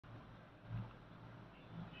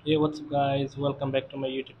Hey, what's up guys, welcome back to my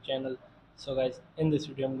YouTube channel. So guys, in this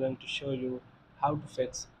video I'm going to show you how to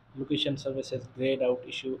fix location services grayed out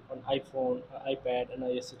issue on iPhone, iPad and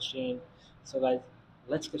iOS 16. So guys,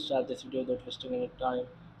 let's get started this video without wasting any time.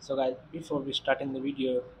 So guys, before we start in the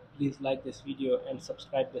video, please like this video and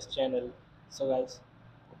subscribe this channel. So guys,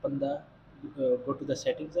 go to the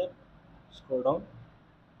settings app, scroll down,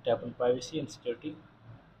 tap on privacy and security,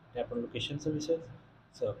 tap on location services.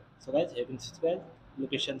 So guys, you can see guys,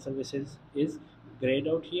 location services is grayed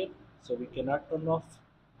out here, so we cannot turn off.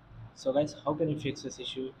 So guys, how can you fix this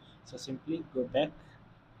issue? So simply go back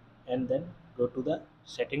and then go to the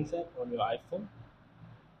settings app on your iPhone.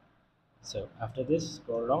 So after this,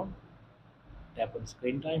 scroll down, tap on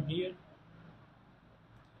screen time here,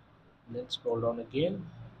 and then scroll down again,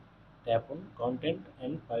 tap on content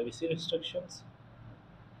and privacy restrictions.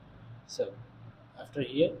 So after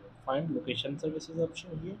here, find location services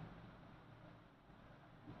option here.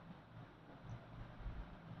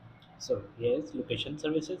 So here is location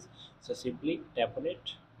services, so simply tap on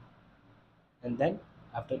it, and then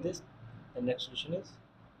after this the next solution is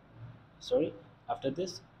sorry after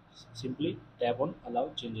this simply tap on allow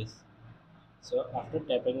changes. So after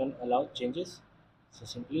tapping on allow changes, so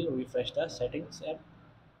simply refresh the settings app,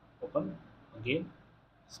 open again,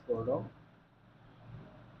 scroll down,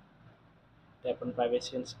 tap on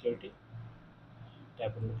privacy and security,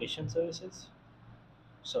 tap on location services.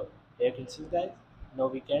 So here you can see guys, now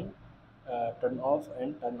we can turn off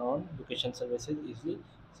and turn on location services easily.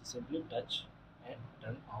 So simply touch and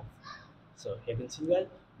turn off. So here you can see guys,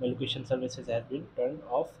 my location services have been turned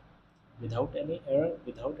off without any error,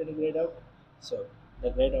 without any grayed out. So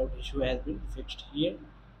the grayed out issue has been fixed here.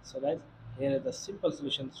 So guys, here are the simple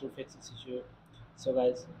solutions to fix this issue. So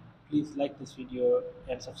guys, please like this video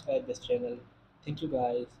and subscribe this channel. Thank you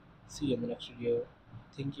guys. See you in the next video.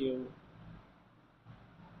 Thank you.